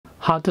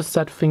How to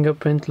set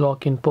fingerprint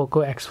lock in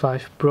Poco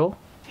X5 Pro.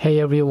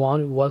 Hey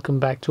everyone, welcome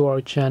back to our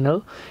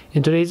channel.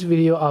 In today's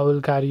video I will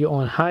guide you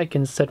on how you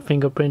can set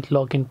fingerprint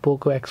lock in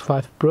Poco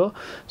X5 Pro,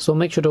 so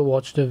make sure to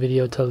watch the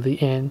video till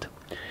the end.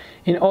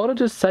 In order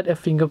to set a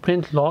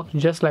fingerprint lock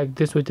just like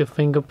this with your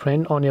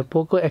fingerprint on your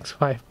Poco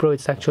X5 Pro,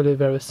 it's actually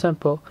very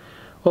simple.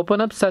 Open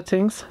up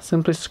settings,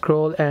 simply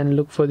scroll and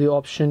look for the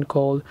option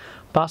called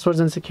passwords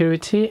and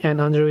security,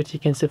 and under it you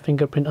can see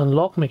fingerprint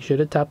unlock. Make sure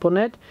to tap on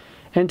it.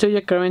 Enter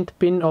your current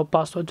PIN or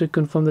password to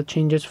confirm the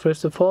changes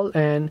first of all,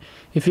 and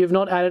if you have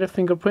not added a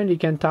fingerprint you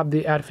can tap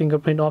the add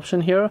fingerprint option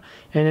here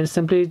and then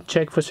simply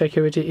check for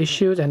security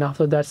issues, and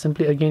after that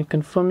simply again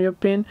confirm your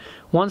PIN.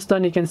 Once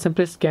done, you can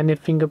simply scan your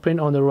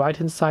fingerprint on the right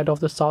hand side of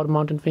the south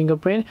mounted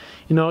fingerprint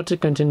in order to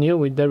continue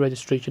with the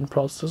registration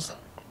process.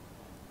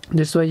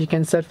 This way you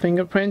can set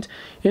fingerprint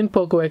in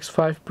Poco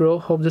X5 Pro.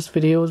 Hope this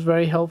video was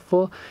very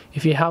helpful.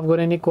 If you have got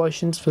any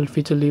questions, feel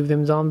free to leave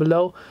them down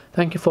below.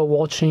 Thank you for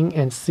watching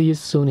and see you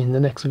soon in the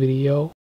next video.